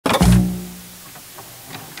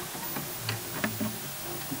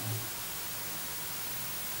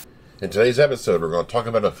In today's episode, we're going to talk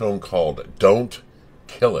about a film called Don't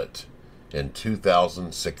Kill It in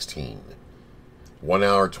 2016. 1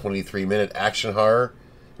 hour, 23-minute action horror,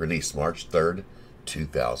 released March 3rd,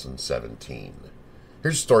 2017.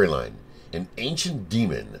 Here's the storyline. An ancient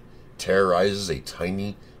demon terrorizes a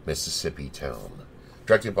tiny Mississippi town.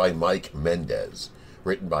 Directed by Mike Mendez.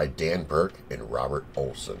 Written by Dan Berk and Robert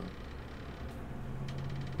Olsen.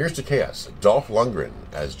 Here's the cast. Dolph Lundgren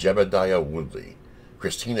as Jebediah Woodley.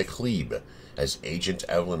 Kristina Klebe as Agent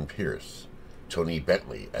Evelyn Pierce. Tony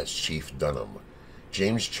Bentley as Chief Dunham.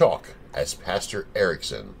 James Chalk as Pastor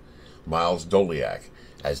Erickson. Miles Doliak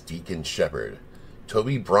as Deacon Shepard.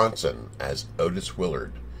 Toby Bronson as Otis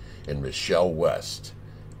Willard. And Michelle West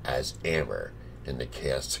as Amber. And the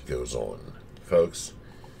cast goes on. Folks,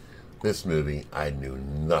 this movie I knew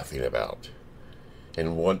nothing about.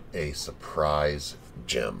 And what a surprise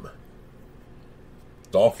gem.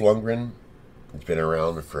 Dolph Lundgren has been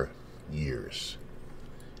around for years.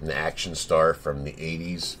 An action star from the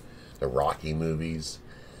 80s, the Rocky movies,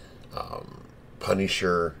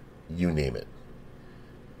 Punisher, you name it.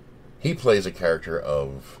 He plays a character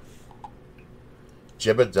of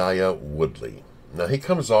Jebediah Woodley. Now, he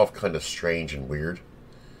comes off kind of strange and weird,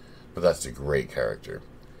 but that's a great character.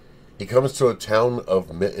 He comes to a town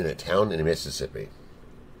in Mississippi.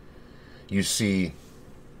 You see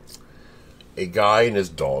a guy and his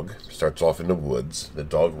dog starts off in the woods. The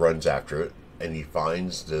dog runs after it, and he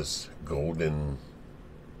finds this golden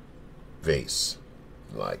vase,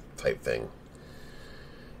 like type thing,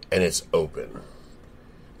 and it's open.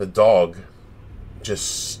 The dog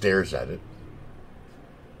just stares at it.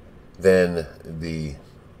 Then the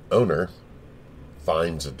owner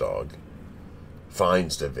finds the dog,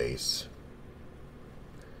 finds the vase,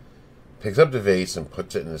 picks up the vase and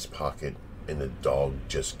puts it in his pocket, and the dog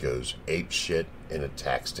just goes apeshit and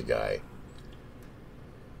attacks the guy.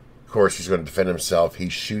 Of course, he's going to defend himself. He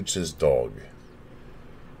shoots his dog.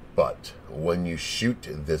 But when you shoot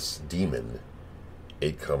this demon,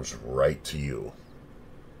 it comes right to you.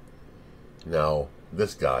 Now,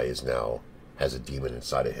 this guy has a demon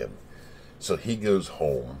inside of him. So he goes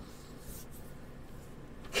home,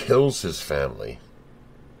 kills his family,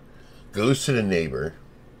 goes to the neighbor,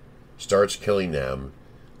 starts killing them,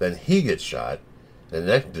 then he gets shot, and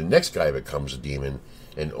the next guy becomes a demon,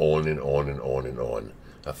 and on and on and on and on.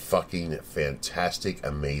 A fucking fantastic,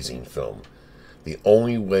 amazing film. The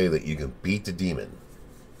only way that you can beat the demon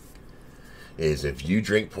is if you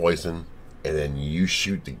drink poison, and then you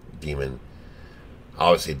shoot the demon.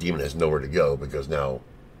 Obviously, the demon has nowhere to go, because now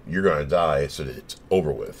you're going to die, so that it's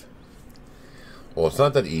over with. Well, it's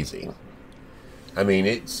not that easy. I mean,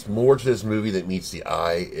 it's more to this movie that meets the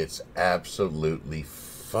eye. It's absolutely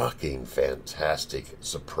fucking fantastic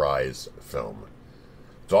surprise film.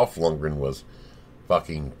 Dolph Lundgren was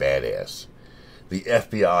fucking badass. The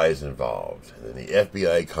FBI is involved. And then the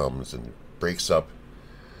FBI comes and breaks up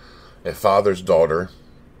a father's daughter,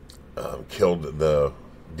 killed the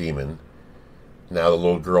demon. Now the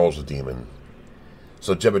little girl's a demon.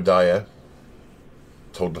 So Jebediah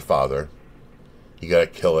told the father, you gotta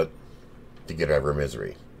kill it to get out of her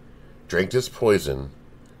misery. Drink this poison,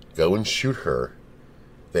 go and shoot her,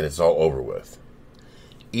 then it's all over with.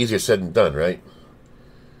 Easier said than done, right?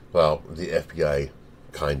 Well, the FBI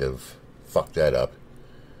kind of fucked that up.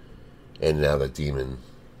 And now the demon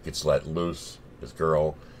gets let loose. This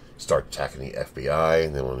girl starts attacking the FBI.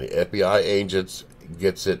 And then when the FBI agents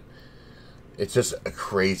gets it, it's just a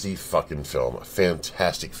crazy fucking film. A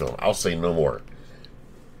fantastic film. I'll say no more.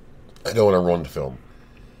 I don't want to ruin the film.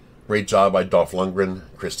 Great job by Dolph Lundgren.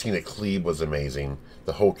 Kristina Klebe was amazing.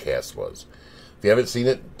 The whole cast was. If you haven't seen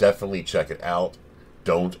it, definitely check it out.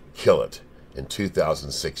 Don't Kill It in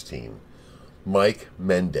 2016. Mike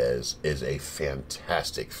Mendez is a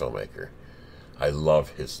fantastic filmmaker. I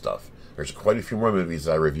love his stuff. There's quite a few more movies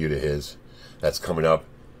that I reviewed of his that's coming up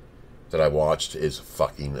that I watched is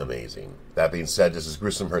fucking amazing. That being said, this is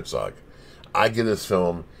Gruesome Herzog. I give this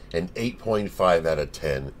film an 8.5 out of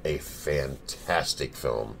 10. A fantastic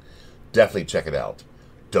film. Definitely check it out.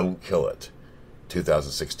 Don't Kill It.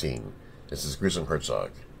 2016. This is Gruesome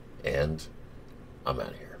Herzog. And I'm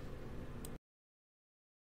out of here.